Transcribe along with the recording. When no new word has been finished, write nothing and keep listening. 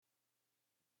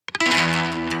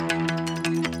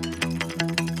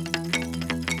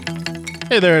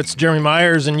Hey there, it's Jeremy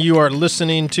Myers, and you are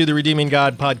listening to the Redeeming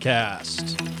God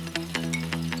podcast.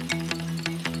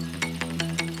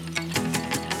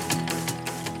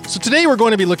 So today we're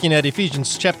going to be looking at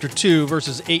Ephesians chapter 2,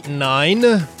 verses 8 and 9.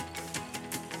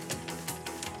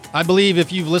 I believe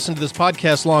if you've listened to this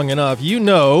podcast long enough, you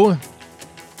know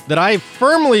that I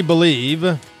firmly believe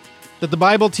that the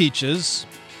Bible teaches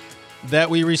that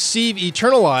we receive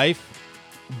eternal life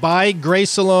by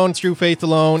grace alone, through faith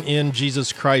alone, in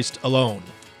Jesus Christ alone.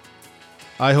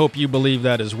 I hope you believe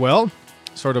that as well.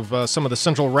 Sort of some of the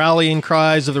central rallying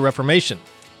cries of the Reformation.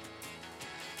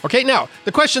 Okay, now,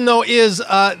 the question, though, is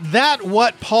that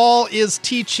what Paul is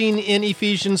teaching in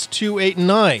Ephesians 2, 8, and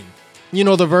 9? You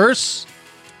know the verse?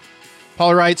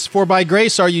 Paul writes, "For by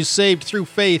grace are you saved through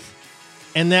faith,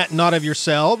 and that not of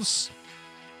yourselves.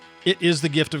 It is the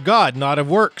gift of God, not of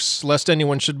works, lest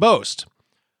anyone should boast."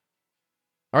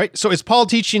 All right, so is Paul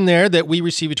teaching there that we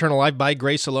receive eternal life by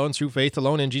grace alone, through faith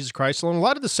alone, in Jesus Christ alone? A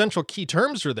lot of the central key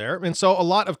terms are there, and so a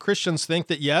lot of Christians think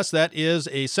that, yes, that is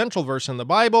a central verse in the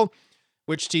Bible,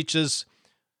 which teaches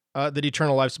that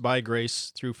eternal life is by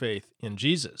grace through faith in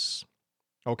Jesus.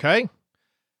 Okay?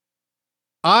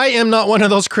 I am not one of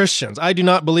those Christians. I do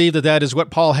not believe that that is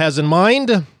what Paul has in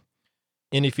mind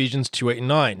in Ephesians 2, 8, and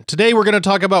 9. Today we're going to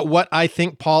talk about what I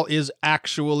think Paul is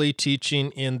actually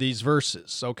teaching in these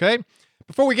verses, okay?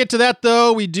 Before we get to that,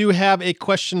 though, we do have a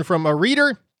question from a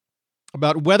reader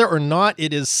about whether or not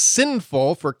it is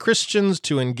sinful for Christians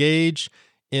to engage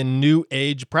in New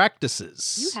Age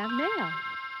practices. You have mail.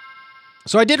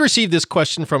 So I did receive this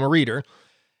question from a reader,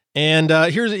 and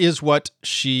here is what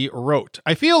she wrote.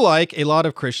 "I feel like a lot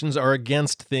of Christians are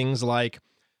against things like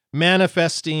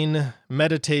manifesting,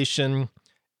 meditation,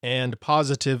 and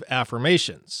positive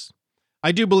affirmations.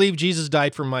 I do believe Jesus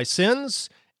died for my sins,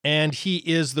 and he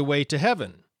is the way to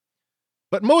heaven.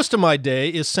 But most of my day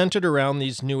is centered around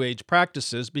these New Age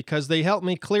practices because they help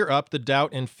me clear up the doubt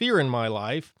and fear in my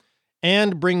life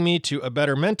and bring me to a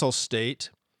better mental state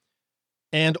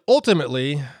and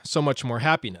ultimately so much more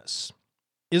happiness.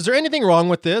 Is there anything wrong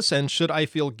with this, and should I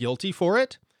feel guilty for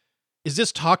it? Is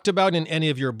this talked about in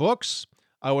any of your books?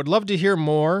 I would love to hear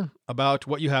more about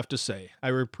what you have to say. I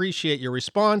appreciate your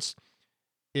response.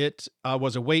 It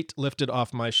was a weight lifted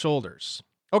off my shoulders."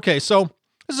 Okay, so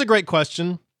this is a great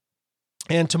question.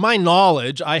 And to my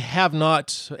knowledge, I have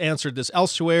not answered this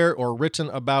elsewhere or written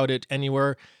about it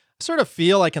anywhere. I sort of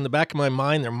feel like in the back of my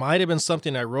mind, there might have been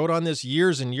something I wrote on this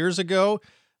years and years ago,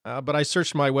 but I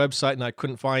searched my website and I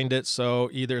couldn't find it. So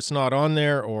either it's not on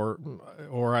there or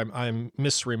I'm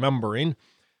misremembering.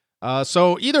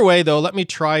 So either way, though, let me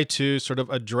try to sort of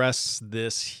address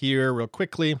this here real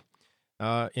quickly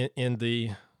in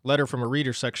the letter from a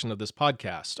reader section of this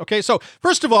podcast. Okay, so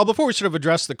first of all, before we sort of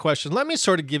address the question, let me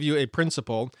sort of give you a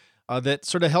principle that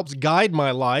sort of helps guide my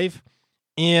life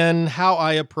in how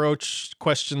I approach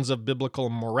questions of biblical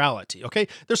morality. Okay,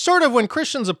 there's sort of, when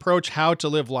Christians approach how to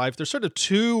live life, there's sort of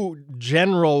two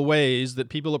general ways that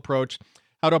people approach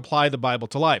how to apply the Bible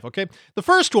to life. Okay, the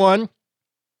first one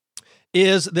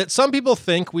is that some people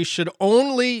think we should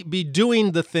only be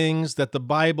doing the things that the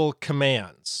Bible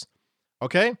commands.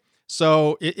 Okay?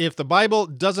 So if the Bible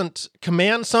doesn't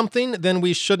command something, then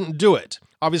we shouldn't do it.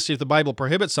 Obviously, if the Bible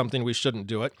prohibits something, we shouldn't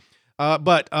do it.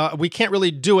 But we can't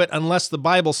really do it unless the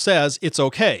Bible says it's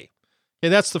okay. Okay,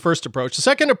 that's the first approach. The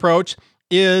second approach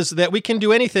is that we can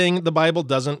do anything the Bible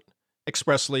doesn't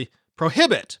expressly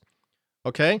prohibit.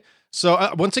 Okay?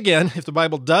 So once again, if the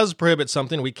Bible does prohibit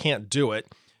something, we can't do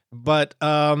it. But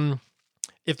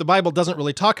if the Bible doesn't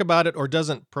really talk about it or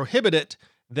doesn't prohibit it,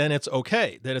 then it's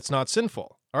okay, that it's not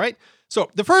sinful. All right?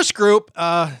 So the first group,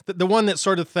 the one that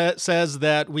sort of says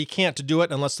that we can't do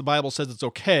it unless the Bible says it's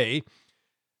okay,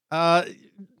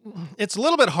 it's a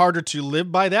little bit harder to live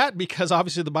by that because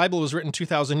obviously the Bible was written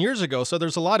 2,000 years ago. So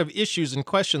there's a lot of issues and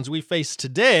questions we face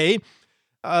today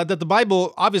that the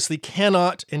Bible obviously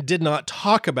cannot and did not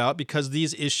talk about because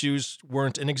these issues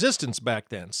weren't in existence back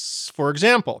then. For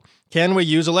example, can we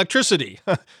use electricity?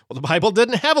 Well, the Bible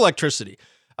didn't have electricity.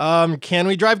 Can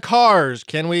we drive cars?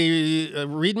 Can we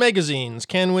read magazines?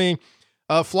 Can we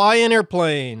fly in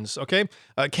airplanes? Okay.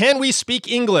 Can we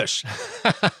speak English?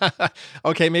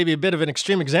 Okay, maybe a bit of an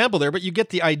extreme example there, but you get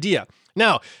the idea.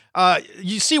 Now,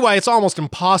 you see why it's almost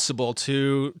impossible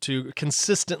to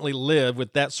consistently live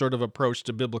with that sort of approach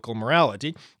to biblical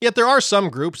morality. Yet there are some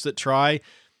groups that try,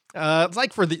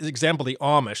 like for the example, the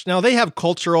Amish. Now, they have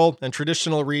cultural and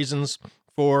traditional reasons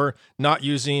for not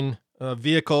using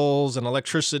vehicles and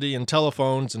electricity and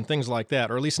telephones and things like that,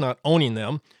 or at least not owning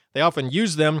them. They often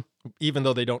use them even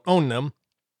though they don't own them.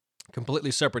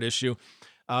 Completely separate issue.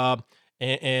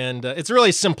 And it's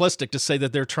really simplistic to say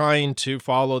that they're trying to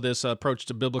follow this approach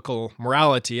to biblical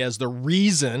morality as the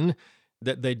reason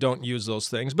that they don't use those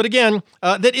things. But again,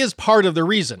 that is part of the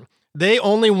reason. They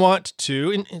only want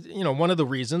to, one of the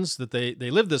reasons that they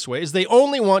live this way is they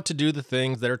only want to do the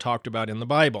things that are talked about in the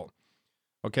Bible.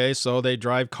 Okay, so they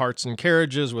drive carts and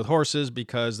carriages with horses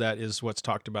because that is what's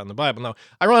talked about in the Bible. Now,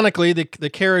 ironically, the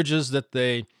carriages that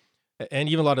and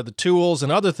even a lot of the tools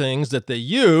and other things that they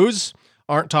use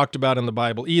aren't talked about in the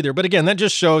Bible either. But again, that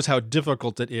just shows how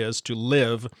difficult it is to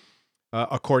live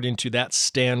according to that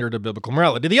standard of biblical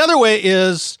morality. The other way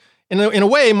is, in a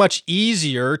way, much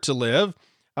easier to live,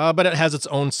 but it has its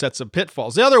own sets of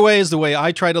pitfalls. The other way is the way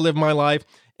I try to live my life,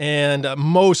 and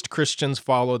most Christians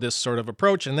follow this sort of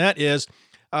approach, and that is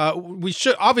we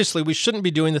shouldn't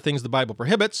be doing the things the Bible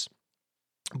prohibits,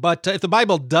 but if the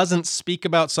Bible doesn't speak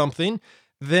about something,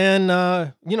 then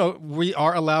we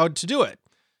are allowed to do it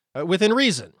within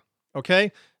reason.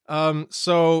 Okay,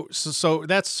 so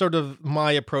that's sort of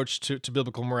my approach to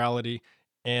biblical morality,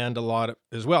 and a lot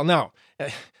as well. Now,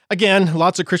 again,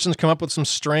 lots of Christians come up with some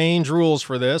strange rules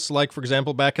for this. Like, for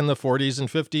example, back in the 40s and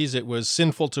 50s, it was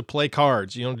sinful to play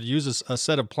cards, to use a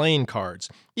set of playing cards.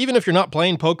 Even if you're not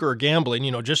playing poker or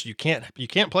gambling, just you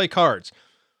can't play cards.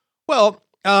 Well,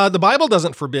 the Bible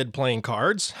doesn't forbid playing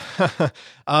cards.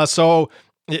 So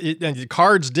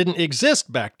cards didn't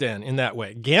exist back then in that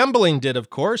way. Gambling did, of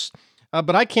course.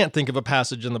 But I can't think of a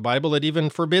passage in the Bible that even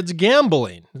forbids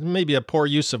gambling. Maybe a poor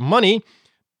use of money,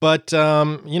 but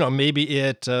maybe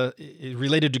it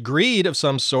related to greed of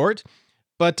some sort.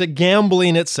 But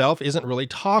gambling itself isn't really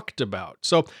talked about.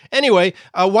 So anyway,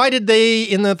 why did they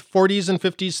in the 40s and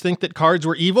 50s think that cards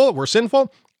were evil, were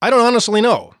sinful? I don't honestly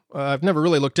know. I've never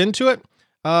really looked into it.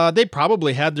 They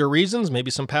probably had their reasons.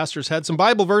 Maybe some pastors had some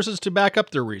Bible verses to back up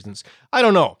their reasons. I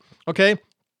don't know. Okay.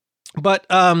 But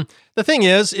the thing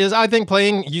is I think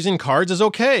using cards is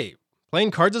okay.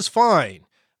 Playing cards is fine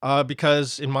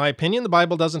because, in my opinion, the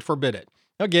Bible doesn't forbid it.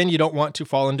 Again, you don't want to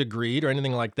fall into greed or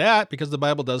anything like that because the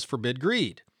Bible does forbid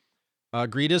greed.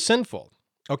 Greed is sinful.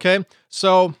 Okay,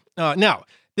 so now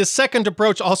this second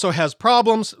approach also has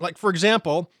problems. Like, for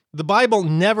example, the Bible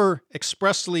never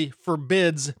expressly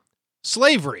forbids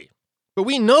slavery, but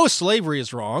we know slavery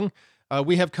is wrong.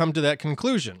 We have come to that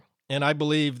conclusion. And I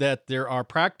believe that there are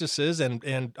practices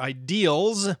and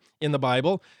ideals in the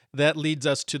Bible that leads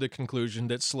us to the conclusion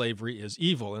that slavery is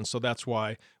evil. And so that's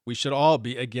why we should all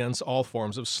be against all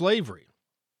forms of slavery.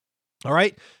 All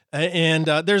right? And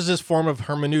there's this form of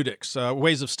hermeneutics,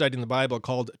 ways of studying the Bible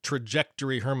called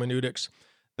trajectory hermeneutics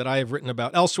that I have written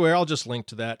about elsewhere. I'll just link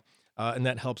to that, and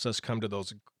that helps us come to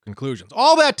those conclusions.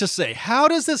 All that to say, how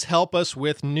does this help us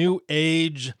with New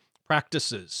Age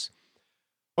practices?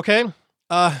 Okay.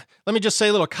 Let me just say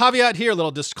a little caveat here, a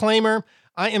little disclaimer.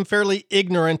 I am fairly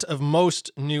ignorant of most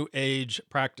New Age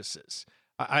practices.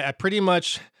 I pretty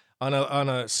much, on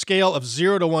a scale of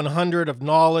 0 to 100 of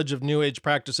knowledge of New Age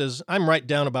practices, I'm right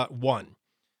down about 1.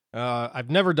 I've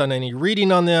never done any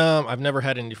reading on them. I've never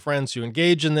had any friends who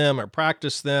engage in them or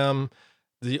practice them.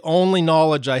 The only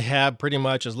knowledge I have pretty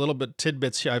much is little bit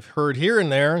tidbits I've heard here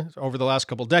and there over the last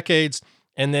couple decades,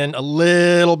 and then a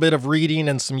little bit of reading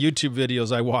and some YouTube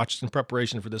videos I watched in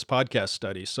preparation for this podcast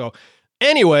study. So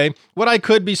anyway, what I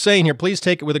could be saying here, please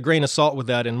take it with a grain of salt with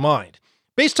that in mind.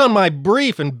 Based on my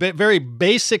brief and very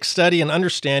basic study and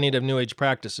understanding of New Age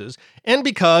practices, and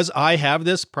because I have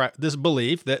this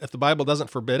belief that if the Bible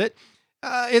doesn't forbid it,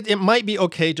 it might be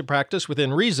okay to practice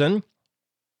within reason.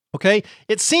 Okay,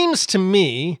 it seems to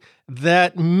me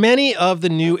that many of the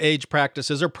New Age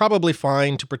practices are probably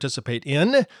fine to participate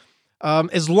in,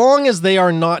 as long as they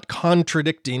are not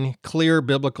contradicting clear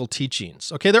biblical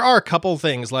teachings. Okay, there are a couple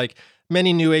things, like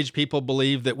many New Age people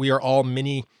believe that we are all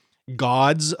mini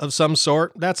gods of some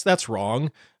sort. That's wrong.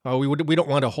 We don't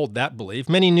want to hold that belief.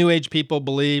 Many New Age people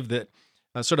believe that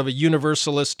sort of a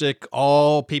universalistic,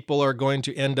 all people are going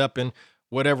to end up in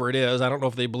whatever it is. I don't know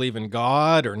if they believe in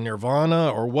God or nirvana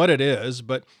or what it is,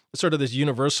 but sort of this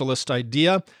universalist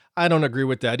idea. I don't agree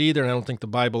with that either, and I don't think the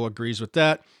Bible agrees with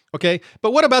that. Okay,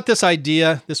 but what about this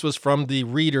idea? This was from the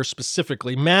reader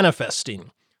specifically,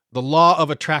 manifesting, the law of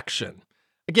attraction.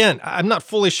 Again, I'm not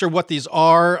fully sure what these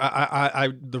are.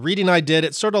 The reading I did,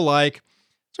 it's sort of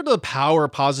the power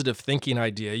of positive thinking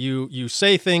idea. You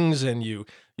say things and you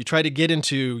try to get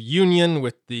into union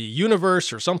with the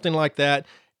universe or something like that,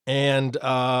 and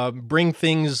bring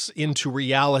things into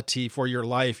reality for your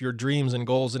life, your dreams and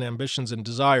goals and ambitions and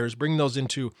desires. Bring those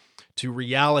into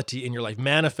reality in your life.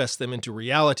 Manifest them into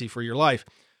reality for your life.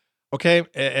 Okay,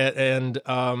 and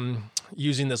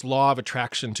using this law of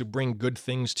attraction to bring good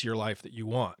things to your life that you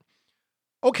want.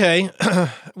 Okay,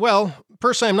 well,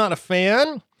 Personally, I'm not a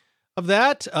fan of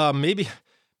that. Maybe,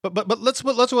 but let's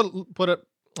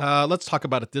talk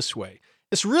about it this way.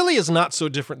 This really is not so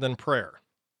different than prayer.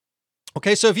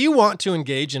 Okay, so if you want to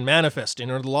engage in manifesting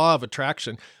or the law of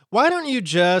attraction, why don't you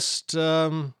just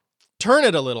turn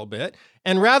it a little bit,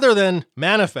 and rather than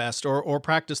manifest or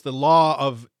practice the law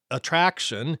of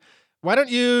attraction, why don't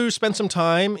you spend some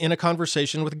time in a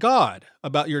conversation with God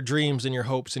about your dreams and your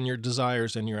hopes and your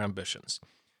desires and your ambitions?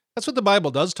 That's what the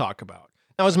Bible does talk about.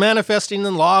 Now, is manifesting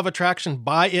the law of attraction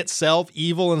by itself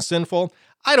evil and sinful?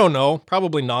 I don't know,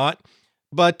 probably not.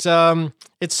 But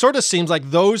it sort of seems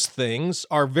like those things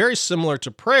are very similar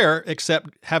to prayer,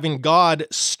 except having God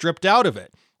stripped out of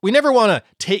it. We never want to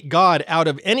take God out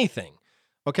of anything.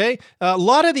 Okay? A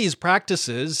lot of these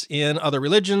practices in other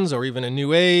religions or even in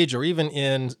New Age or even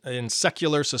in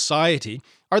secular society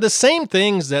are the same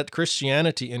things that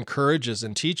Christianity encourages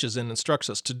and teaches and instructs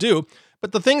us to do,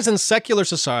 but the things in secular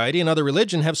society and other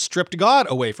religion have stripped God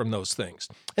away from those things.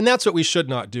 And that's what we should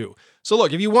not do. So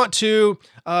look, if you want to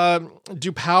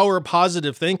do power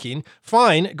positive thinking,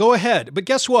 fine, go ahead. But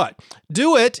guess what?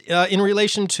 Do it in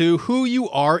relation to who you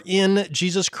are in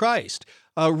Jesus Christ.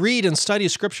 Read and study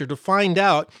Scripture to find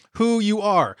out who you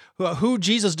are, who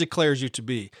Jesus declares you to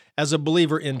be as a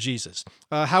believer in Jesus,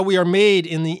 how we are made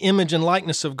in the image and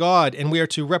likeness of God, and we are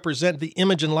to represent the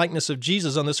image and likeness of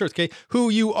Jesus on this earth, okay? Who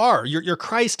you are, your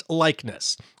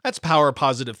Christ-likeness. That's power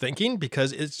positive thinking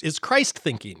because it's Christ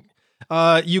thinking.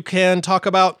 You can talk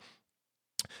about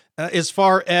as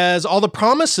far as all the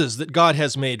promises that God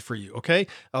has made for you, okay?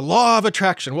 A law of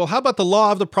attraction. Well, how about the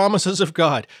law of the promises of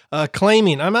God?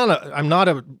 Claiming.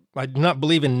 I do not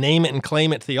believe in name it and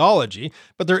claim it theology,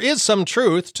 but there is some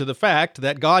truth to the fact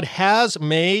that God has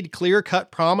made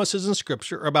clear-cut promises in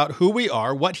Scripture about who we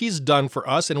are, what He's done for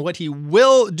us, and what He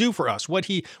will do for us, what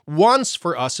He wants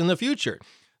for us in the future.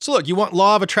 So look, you want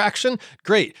law of attraction?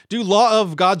 Great. Do law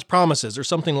of God's promises or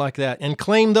something like that and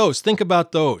claim those. Think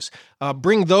about those.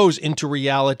 Bring those into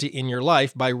reality in your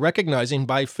life by recognizing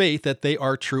by faith that they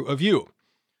are true of you.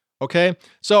 Okay?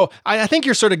 So I think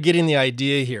you're sort of getting the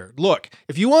idea here. Look,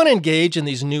 if you want to engage in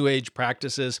these New Age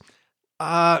practices,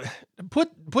 put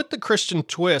the Christian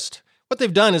twist. What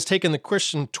they've done is taken the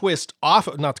Christian twist off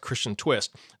of, not the Christian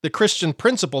twist, the Christian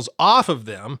principles off of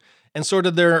them and sort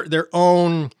of their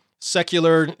own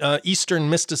secular Eastern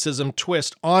mysticism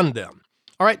twist on them.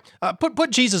 All right, put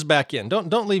Jesus back in.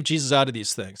 Don't leave Jesus out of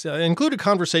these things. Include a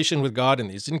conversation with God in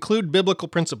these. Include biblical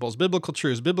principles, biblical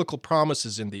truths, biblical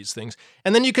promises in these things.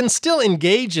 And then you can still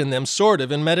engage in them sort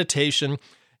of in meditation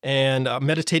and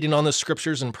meditating on the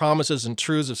Scriptures and promises and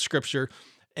truths of Scripture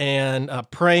and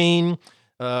praying,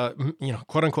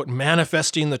 quote unquote,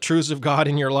 manifesting the truths of God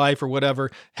in your life or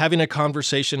whatever, having a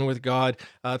conversation with God,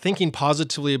 thinking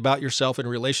positively about yourself in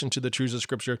relation to the truths of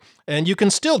Scripture. And you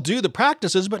can still do the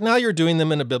practices, but now you're doing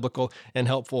them in a biblical and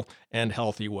helpful and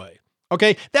healthy way.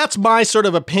 Okay, that's my sort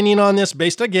of opinion on this,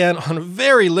 based again on a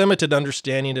very limited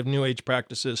understanding of New Age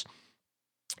practices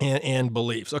and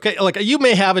beliefs. Okay, like you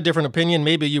may have a different opinion.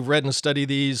 Maybe you've read and studied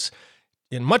these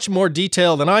in much more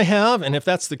detail than I have, and if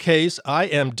that's the case, I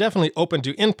am definitely open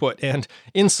to input and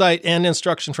insight and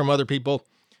instruction from other people.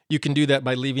 You can do that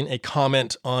by leaving a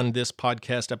comment on this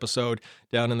podcast episode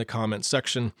down in the comments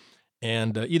section,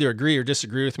 and either agree or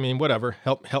disagree with me, whatever,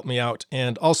 help me out.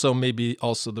 And also maybe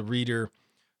the reader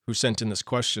who sent in this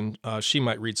question, she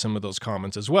might read some of those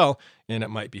comments as well, and it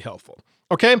might be helpful.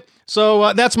 Okay,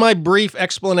 so that's my brief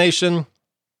explanation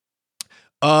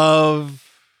of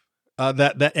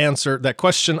that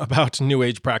question about New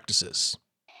Age practices.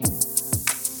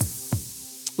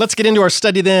 Let's get into our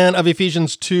study then of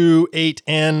Ephesians 2, 8,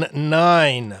 and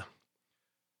 9. All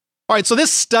right, so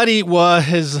this study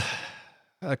was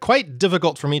quite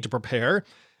difficult for me to prepare,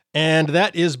 and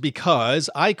that is because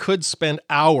I could spend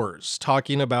hours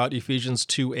talking about Ephesians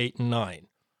 2, 8, and 9.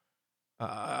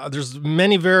 There's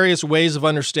many various ways of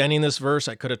understanding this verse.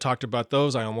 I could have talked about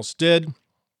those. I almost did.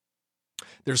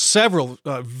 There's several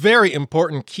very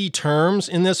important key terms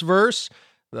in this verse.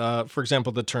 For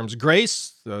example, the terms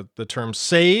grace, the term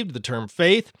saved, the term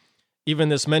faith, even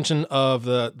this mention of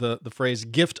the phrase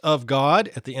gift of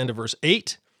God at the end of verse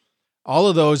 8. All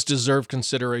of those deserve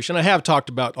consideration. I have talked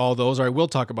about all those, or I will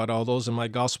talk about all those in my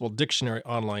Gospel Dictionary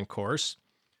online course.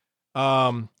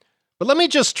 But let me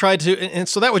just try to, and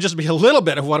so that would just be a little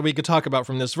bit of what we could talk about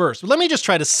from this verse. But let me just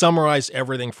try to summarize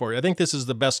everything for you. I think this is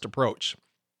the best approach.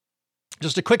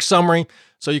 Just a quick summary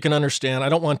so you can understand. I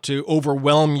don't want to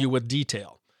overwhelm you with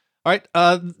detail. All right,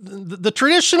 the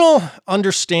traditional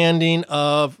understanding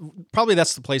of, probably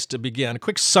that's the place to begin, a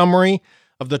quick summary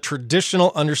of the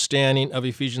traditional understanding of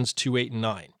Ephesians 2, 8, and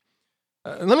 9.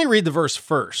 Let me read the verse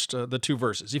first, the two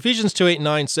verses. Ephesians 2, 8, and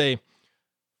 9 say,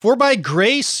 "For by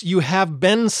grace you have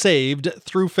been saved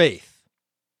through faith,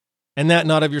 and that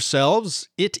not of yourselves,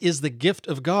 it is the gift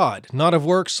of God, not of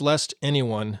works, lest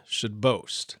anyone should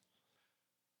boast."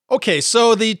 Okay,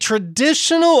 so the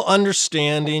traditional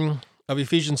understanding of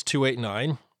Ephesians 2, 8,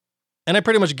 9, and I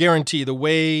pretty much guarantee the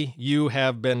way you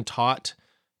have been taught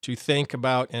to think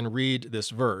about and read this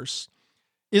verse,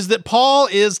 is that Paul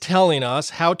is telling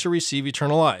us how to receive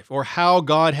eternal life, or how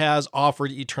God has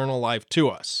offered eternal life to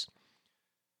us.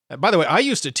 By the way, I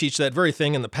used to teach that very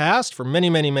thing in the past for many,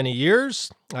 many, many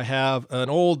years. I have an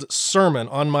old sermon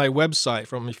on my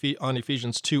website on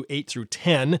Ephesians 2, 8 through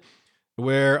 10,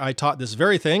 where I taught this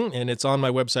very thing, and it's on my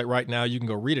website right now. You can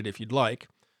go read it if you'd like.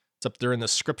 It's up there in the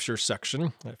scripture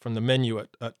section from the menu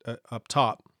up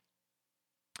top.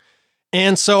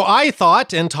 And so I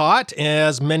thought and taught,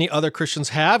 as many other Christians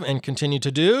have and continue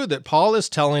to do, that Paul is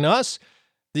telling us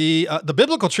the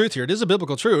biblical truth here. It is a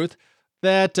biblical truth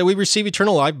that we receive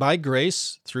eternal life by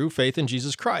grace through faith in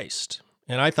Jesus Christ.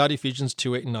 And I thought Ephesians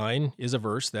 2, 8, and 9 is a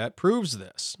verse that proves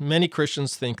this. Many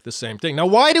Christians think the same thing. Now,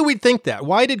 why do we think that?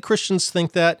 Why did Christians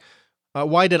think that?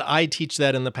 Why did I teach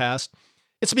that in the past?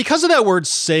 It's because of that word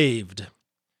saved.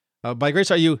 By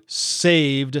grace are you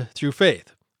saved through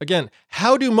faith. Again,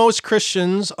 how do most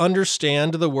Christians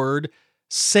understand the word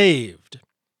saved?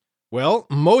 Well,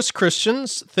 most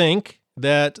Christians think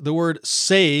that the word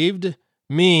saved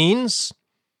means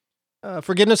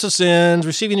forgiveness of sins,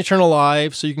 receiving eternal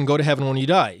life, so you can go to heaven when you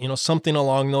die. Something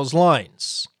along those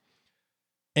lines.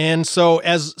 And so,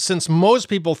 since most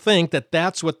people think that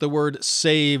that's what the word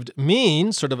saved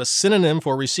means, sort of a synonym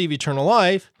for receive eternal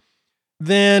life,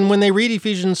 then when they read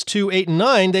Ephesians 2, 8, and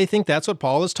 9, they think that's what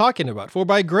Paul is talking about. For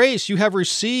by grace you have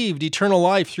received eternal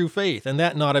life through faith, and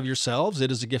that not of yourselves.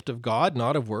 It is a gift of God,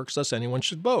 not of works, lest anyone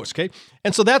should boast. Okay?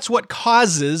 And so that's what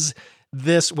causes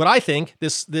this, what I think,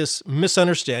 this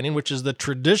misunderstanding, which is the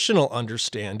traditional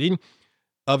understanding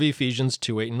of Ephesians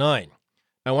 2, 8, and 9.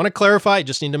 I want to clarify, I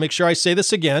just need to make sure I say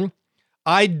this again.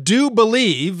 I do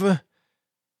believe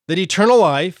that eternal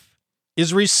life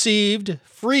is received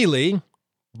freely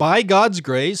by God's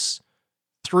grace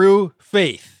through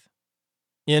faith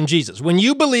in Jesus. When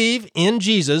you believe in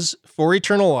Jesus for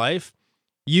eternal life,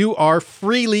 you are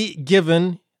freely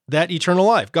given that eternal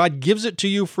life. God gives it to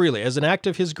you freely as an act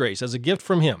of His grace, as a gift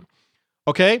from Him.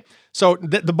 Okay? So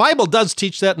the Bible does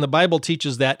teach that, and the Bible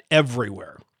teaches that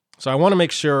everywhere. So I want to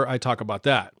make sure I talk about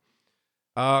that.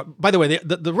 By the way,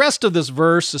 the rest of this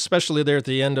verse, especially there at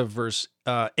the end of verse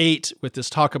 8, with this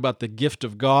talk about the gift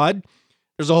of God,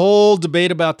 there's a whole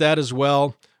debate about that as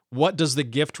well. What does the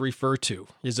gift refer to?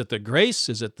 Is it the grace?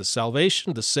 Is it the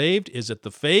salvation, the saved? Is it the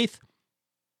faith?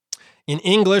 In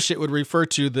English, it would refer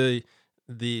to the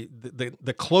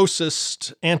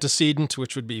closest antecedent,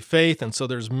 which would be faith. And so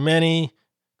there's many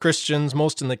Christians,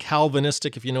 most in the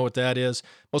Calvinistic, if you know what that is,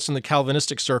 most in the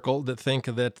Calvinistic circle, that think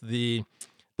that the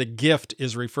gift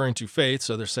is referring to faith.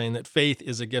 So they're saying that faith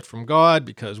is a gift from God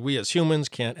because we as humans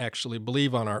can't actually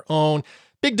believe on our own.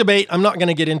 Big debate. I'm not going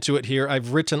to get into it here.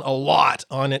 I've written a lot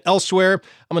on it elsewhere.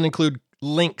 I'm going to include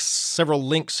links, several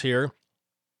links here,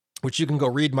 which you can go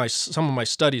read some of my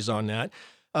studies on that.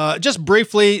 Just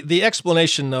briefly, the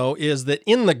explanation, though, is that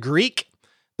in the Greek,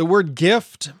 the word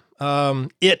gift,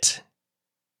 it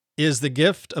is the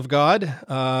gift of God.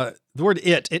 The word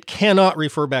it cannot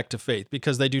refer back to faith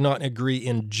because they do not agree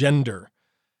in gender.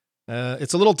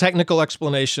 It's a little technical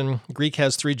explanation. Greek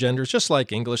has 3 genders, just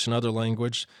like English and other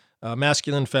language.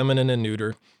 Masculine, feminine, and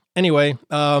neuter. Anyway,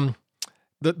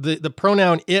 the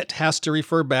pronoun it has to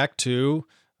refer back to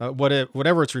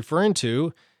whatever it's referring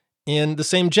to in the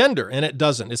same gender, and it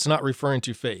doesn't. It's not referring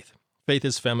to faith. Faith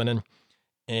is feminine,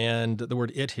 and the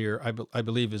word it here, I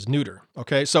believe, is neuter.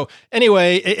 Okay, so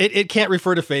anyway, it can't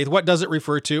refer to faith. What does it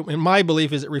refer to? And my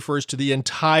belief is it refers to the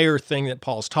entire thing that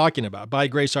Paul's talking about. By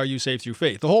grace are you saved through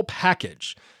faith. The whole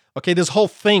package. Okay, this whole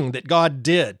thing that God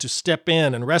did to step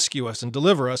in and rescue us and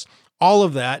deliver us, all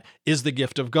of that is the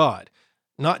gift of God.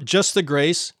 Not just the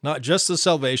grace, not just the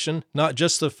salvation, not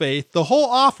just the faith, the whole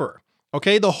offer.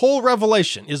 Okay, the whole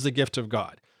revelation is the gift of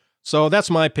God. So that's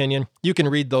my opinion. You can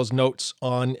read those notes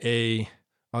on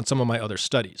some of my other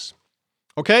studies.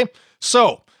 Okay,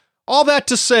 so all that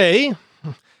to say,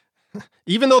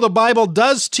 even though the Bible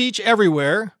does teach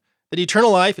everywhere that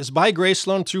eternal life is by grace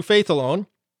alone, through faith alone,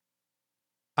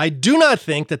 I do not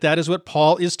think that is what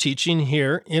Paul is teaching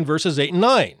here in verses 8 and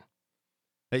 9.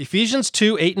 Ephesians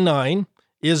 2, 8 and 9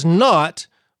 is not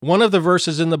one of the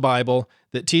verses in the Bible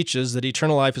that teaches that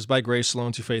eternal life is by grace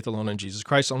alone, through faith alone, in Jesus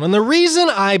Christ alone. And the reason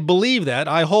I believe that,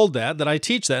 I hold that I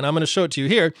teach that, and I'm going to show it to you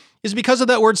here, is because of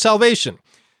that word salvation.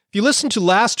 If you listen to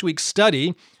last week's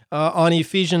study on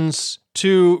Ephesians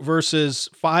 2, verses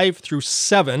 5 through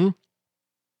 7,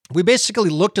 we basically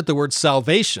looked at the word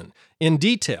salvation in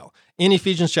detail in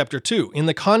Ephesians chapter 2, in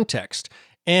the context.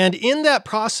 And in that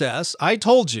process, I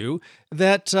told you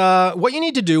that what you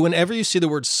need to do whenever you see the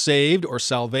word saved or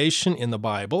salvation in the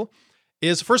Bible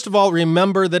is, first of all,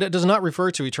 remember that it does not refer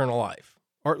to eternal life,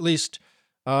 or at least,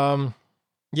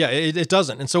 it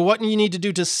doesn't. And so what you need to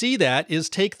do to see that is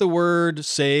take the word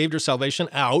saved or salvation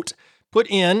out, put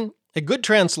in a good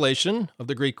translation of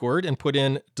the Greek word, and put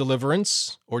in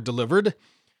deliverance or delivered,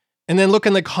 and then look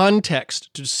in the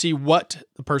context to see what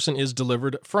the person is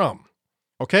delivered from.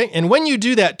 Okay? And when you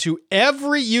do that to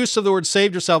every use of the word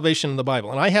saved or salvation in the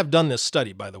Bible, and I have done this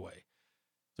study, by the way,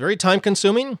 it's very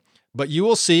time-consuming, but you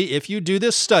will see if you do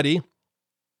this study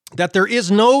that there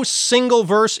is no single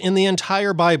verse in the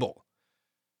entire Bible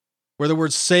where the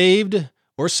word saved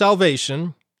or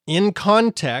salvation in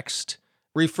context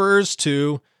refers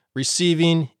to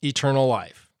receiving eternal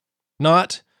life.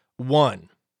 Not one.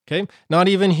 Okay? Not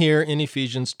even here in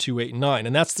Ephesians 2, 8, and 9.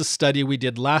 And that's the study we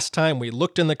did last time. We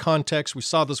looked in the context. We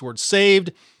saw this word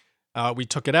saved. We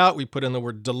took it out. We put in the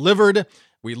word delivered.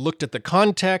 We looked at the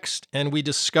context, and we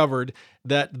discovered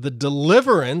that the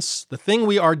deliverance, the thing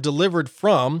we are delivered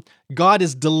from, God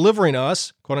is delivering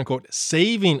us, quote unquote,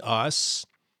 saving us,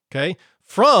 okay,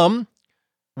 from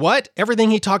what? Everything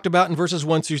he talked about in verses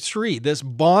 1 through 3, this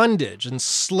bondage and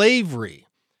slavery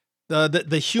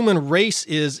the human race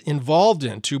is involved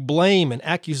in, to blame and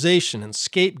accusation and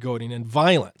scapegoating and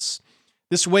violence.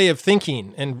 This way of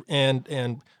thinking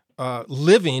and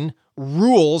living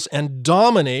rules and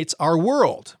dominates our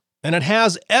world. And it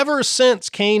has ever since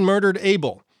Cain murdered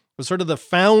Abel. It was sort of the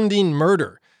founding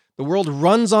murder. The world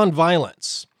runs on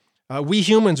violence. We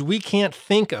humans, we can't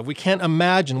think of, we can't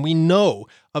imagine, we know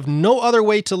of no other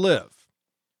way to live.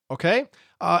 Okay?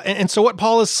 And so what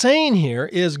Paul is saying here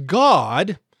is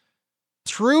God,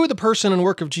 through the person and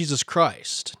work of Jesus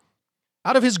Christ,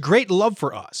 out of his great love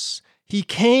for us, he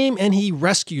came and he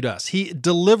rescued us. He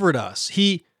delivered us.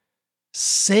 He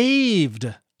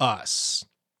saved us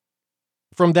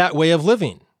from that way of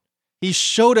living. He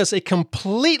showed us a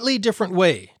completely different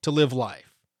way to live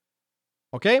life.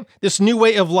 Okay? This new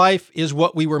way of life is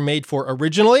what we were made for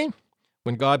originally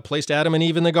when God placed Adam and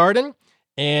Eve in the garden,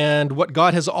 and what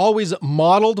God has always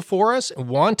modeled for us,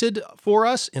 wanted for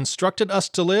us, instructed us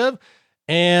to live,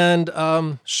 and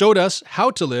showed us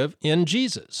how to live in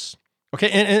Jesus. Okay,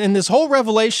 and this whole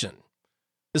revelation,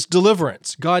 this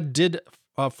deliverance, God did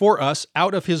for us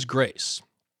out of his grace.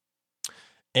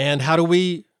 And how do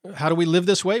we live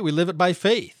this way? We live it by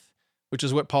faith, which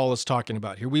is what Paul is talking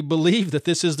about here. We believe that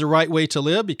this is the right way to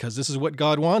live because this is what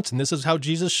God wants, and this is how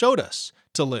Jesus showed us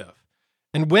to live.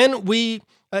 And when we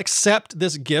accept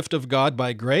this gift of God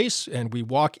by grace and we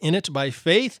walk in it by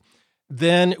faith,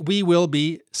 then we will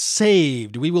be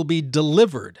saved. We will be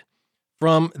delivered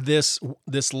from this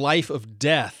life of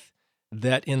death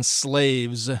that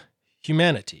enslaves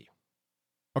humanity.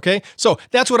 Okay? So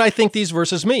that's what I think these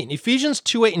verses mean. Ephesians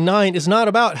 2, 8, and 9 is not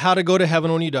about how to go to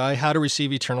heaven when you die, how to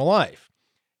receive eternal life.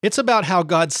 It's about how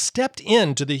God stepped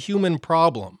into the human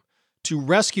problem to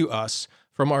rescue us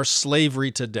from our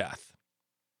slavery to death.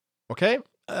 Okay?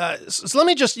 So let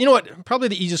me just, you know what, probably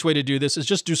the easiest way to do this is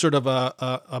just do sort of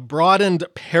a broadened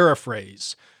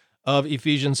paraphrase of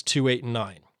Ephesians 2, 8, and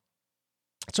 9.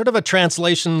 Sort of a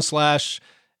translation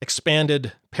 /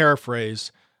 expanded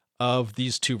paraphrase of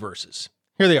these two verses.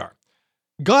 Here they are.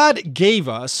 God gave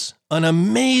us an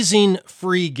amazing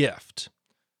free gift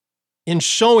in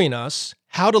showing us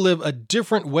how to live a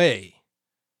different way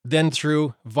than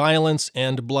through violence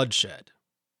and bloodshed.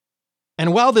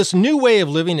 And while this new way of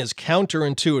living is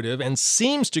counterintuitive and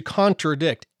seems to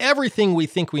contradict everything we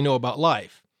think we know about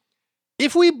life,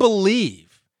 if we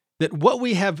believe that what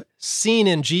we have seen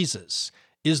in Jesus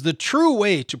is the true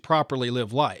way to properly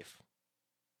live life,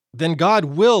 then God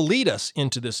will lead us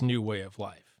into this new way of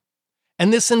life.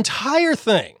 And this entire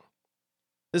thing,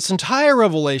 this entire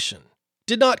revelation,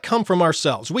 did not come from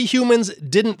ourselves. We humans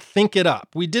didn't think it up.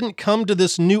 We didn't come to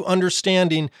this new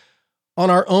understanding on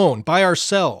our own, by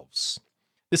ourselves.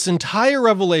 This entire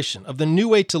revelation of the new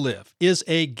way to live is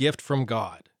a gift from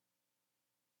God.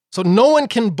 So no one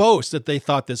can boast that they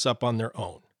thought this up on their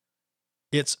own.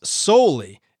 It's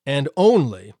solely and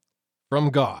only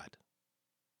from God.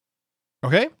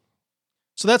 Okay?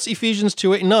 So that's Ephesians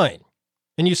 2, 8, and 9.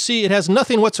 And you see, it has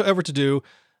nothing whatsoever to do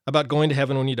about going to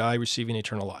heaven when you die, receiving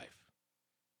eternal life.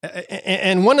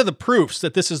 And one of the proofs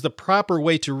that this is the proper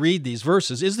way to read these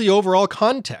verses is the overall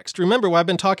context. Remember, I've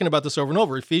been talking about this over and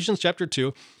over. Ephesians chapter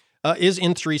 2 is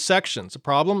in 3 sections: a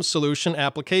problem, solution,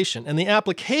 application. And the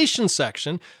application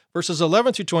section verses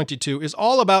 11 through 22, is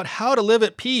all about how to live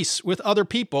at peace with other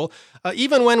people,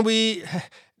 even when we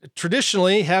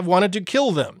traditionally have wanted to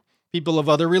kill them. People of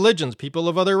other religions, people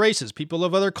of other races, people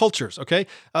of other cultures, okay?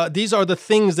 These are the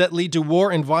things that lead to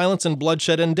war and violence and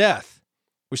bloodshed and death.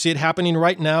 We see it happening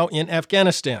right now in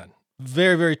Afghanistan.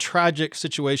 Very, very tragic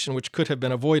situation which could have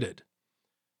been avoided,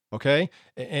 okay?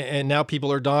 And now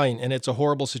people are dying, and it's a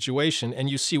horrible situation, and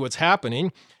you see what's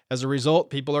happening. As a result,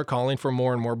 people are calling for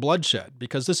more and more bloodshed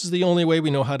because this is the only way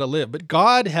we know how to live. But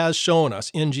God has shown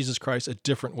us in Jesus Christ a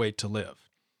different way to live.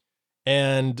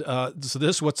 And so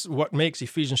this is what makes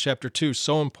Ephesians chapter 2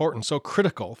 so important, so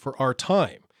critical for our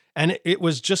time. And it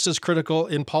was just as critical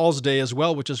in Paul's day as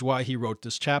well, which is why he wrote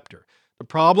this chapter. The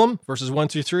problem, verses 1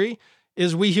 through 3,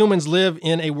 is we humans live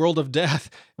in a world of death.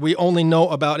 We only know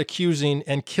about accusing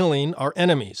and killing our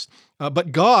enemies.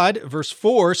 But God, verse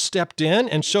 4, stepped in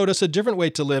and showed us a different way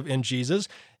to live in Jesus.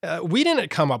 We didn't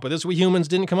come up with this. We humans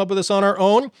didn't come up with this on our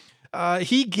own.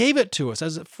 He gave it to us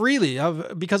as freely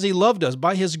because he loved us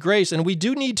by his grace. And we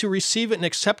do need to receive it and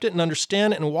accept it and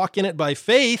understand it and walk in it by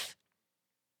faith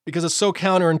because it's so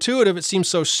counterintuitive. It seems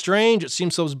so strange. It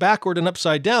seems so backward and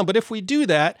upside down. But if we do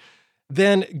that,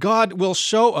 then God will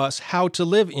show us how to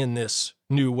live in this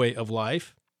new way of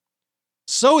life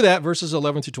so that verses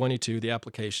 11 through 22, the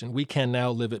application, we can now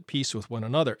live at peace with one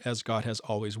another as God has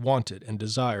always wanted and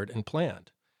desired and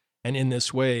planned. And in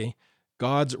this way,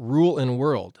 God's rule in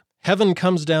world, heaven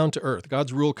comes down to earth.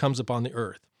 God's rule comes upon the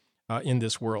earth in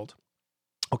this world.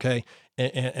 Okay,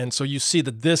 and so you see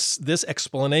that this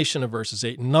explanation of verses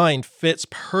 8 and 9 fits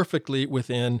perfectly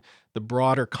within the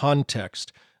broader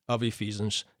context of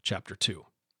Ephesians chapter 2.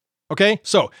 Okay,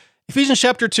 so Ephesians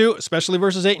chapter 2, especially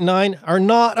verses 8 and 9, are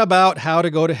not about how to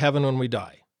go to heaven when we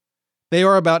die. They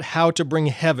are about how to bring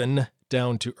heaven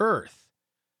down to earth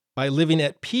by living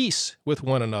at peace with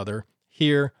one another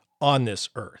here on this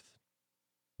earth.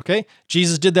 Okay,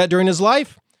 Jesus did that during his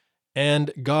life,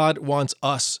 and God wants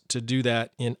us to do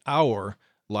that in our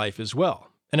life as well.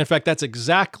 And in fact, that's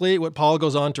exactly what Paul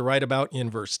goes on to write about in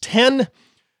verse 10,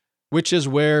 which is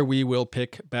where we will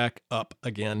pick back up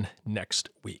again next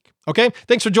week. Okay,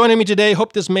 thanks for joining me today.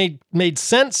 Hope this made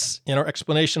sense in our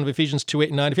explanation of Ephesians 2, 8,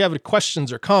 and 9. If you have any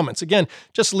questions or comments, again,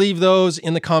 just leave those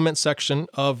in the comment section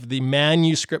of the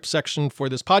manuscript section for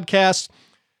this podcast.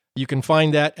 You can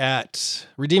find that at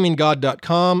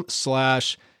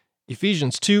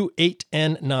redeeminggod.com/Ephesians 2, 8,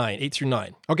 and 9, 8 through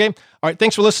 9. Okay, all right,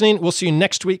 thanks for listening. We'll see you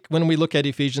next week when we look at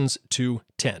Ephesians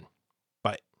 2:10.